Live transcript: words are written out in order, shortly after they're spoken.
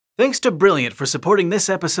Thanks to Brilliant for supporting this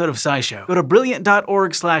episode of SciShow. Go to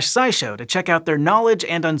brilliant.org/scishow to check out their Knowledge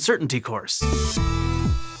and Uncertainty course.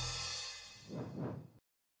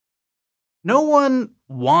 No one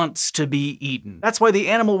wants to be eaten. That's why the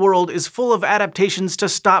animal world is full of adaptations to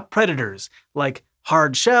stop predators, like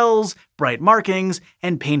hard shells, bright markings,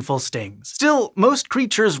 and painful stings. Still, most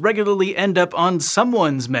creatures regularly end up on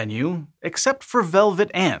someone's menu, except for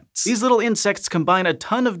velvet ants. These little insects combine a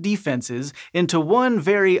ton of defenses into one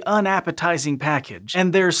very unappetizing package,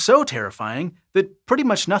 and they're so terrifying that pretty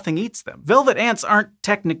much nothing eats them. Velvet ants aren't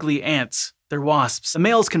technically ants. They're wasps. The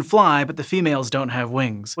males can fly, but the females don't have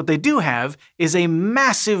wings. What they do have is a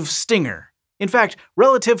massive stinger. In fact,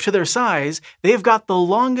 relative to their size, they've got the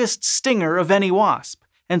longest stinger of any wasp,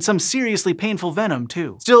 and some seriously painful venom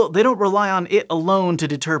too. Still, they don't rely on it alone to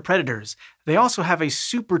deter predators. They also have a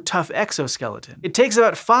super tough exoskeleton. It takes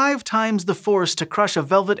about 5 times the force to crush a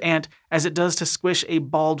velvet ant as it does to squish a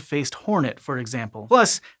bald-faced hornet, for example.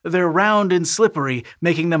 Plus, they're round and slippery,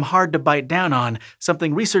 making them hard to bite down on,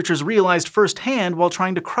 something researchers realized firsthand while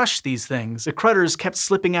trying to crush these things. The crudders kept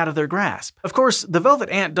slipping out of their grasp. Of course, the velvet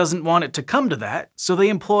ant doesn't want it to come to that, so they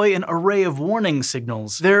employ an array of warning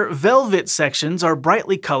signals. Their velvet sections are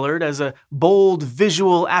brightly colored as a bold,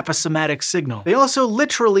 visual, aposematic signal. They also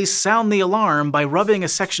literally sound the alarm by rubbing a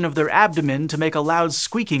section of their abdomen to make a loud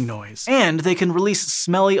squeaking noise. And they can release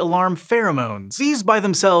smelly alarm pheromones. These by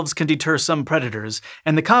themselves can deter some predators,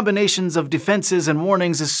 and the combinations of defenses and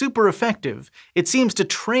warnings is super effective. It seems to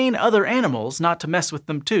train other animals not to mess with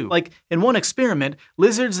them too. Like, in one experiment,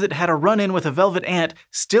 lizards that had a run-in with a velvet ant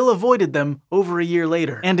still avoided them over a year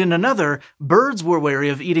later. And in another, birds were wary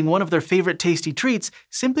of eating one of their favorite tasty treats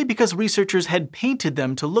simply because researchers had painted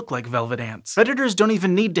them to look like velvet ants. Predators don't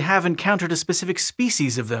even need to have encountered a specific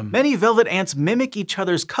species of them. Many velvet ants mimic each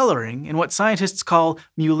other's coloring in what scientists call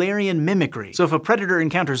Mullerian mimicry. So if a predator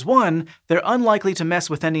encounters one, they're unlikely to mess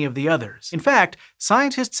with any of the others. In fact,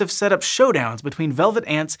 scientists have set up showdowns between velvet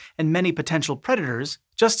ants and many potential predators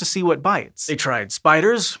just to see what bites. They tried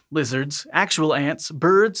spiders, lizards, actual ants,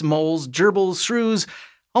 birds, moles, gerbils, shrews.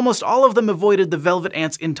 Almost all of them avoided the velvet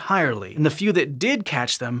ants entirely, and the few that did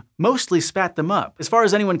catch them mostly spat them up. As far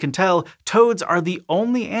as anyone can tell, toads are the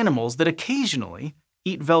only animals that occasionally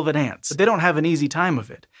eat velvet ants, but they don't have an easy time of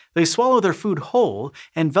it. They swallow their food whole,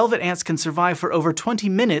 and velvet ants can survive for over 20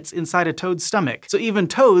 minutes inside a toad's stomach, so even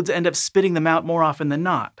toads end up spitting them out more often than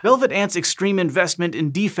not. Velvet ants' extreme investment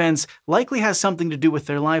in defense likely has something to do with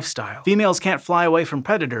their lifestyle. Females can't fly away from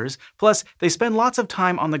predators, plus they spend lots of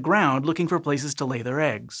time on the ground looking for places to lay their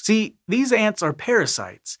eggs. See, these ants are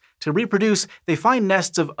parasites. To reproduce, they find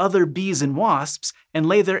nests of other bees and wasps and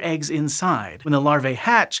lay their eggs inside. When the larvae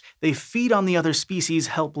hatch, they feed on the other species'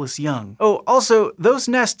 helpless young. Oh, also, those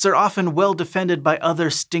nests are often well defended by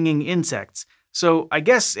other stinging insects. So I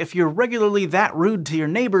guess if you're regularly that rude to your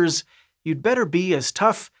neighbors, you'd better be as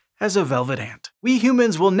tough as a velvet ant. We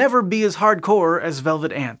humans will never be as hardcore as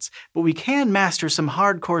velvet ants, but we can master some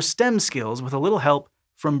hardcore STEM skills with a little help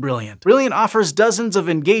from Brilliant. Brilliant offers dozens of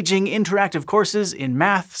engaging, interactive courses in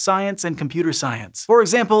math, science, and computer science. For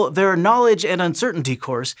example, their Knowledge and Uncertainty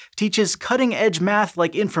course teaches cutting-edge math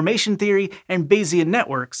like information theory and Bayesian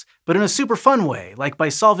networks, but in a super fun way, like by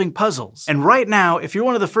solving puzzles. And right now, if you're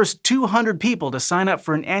one of the first 200 people to sign up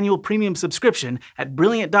for an annual premium subscription at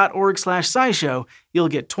brilliant.org/scishow, you'll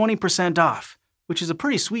get 20% off, which is a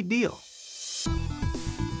pretty sweet deal.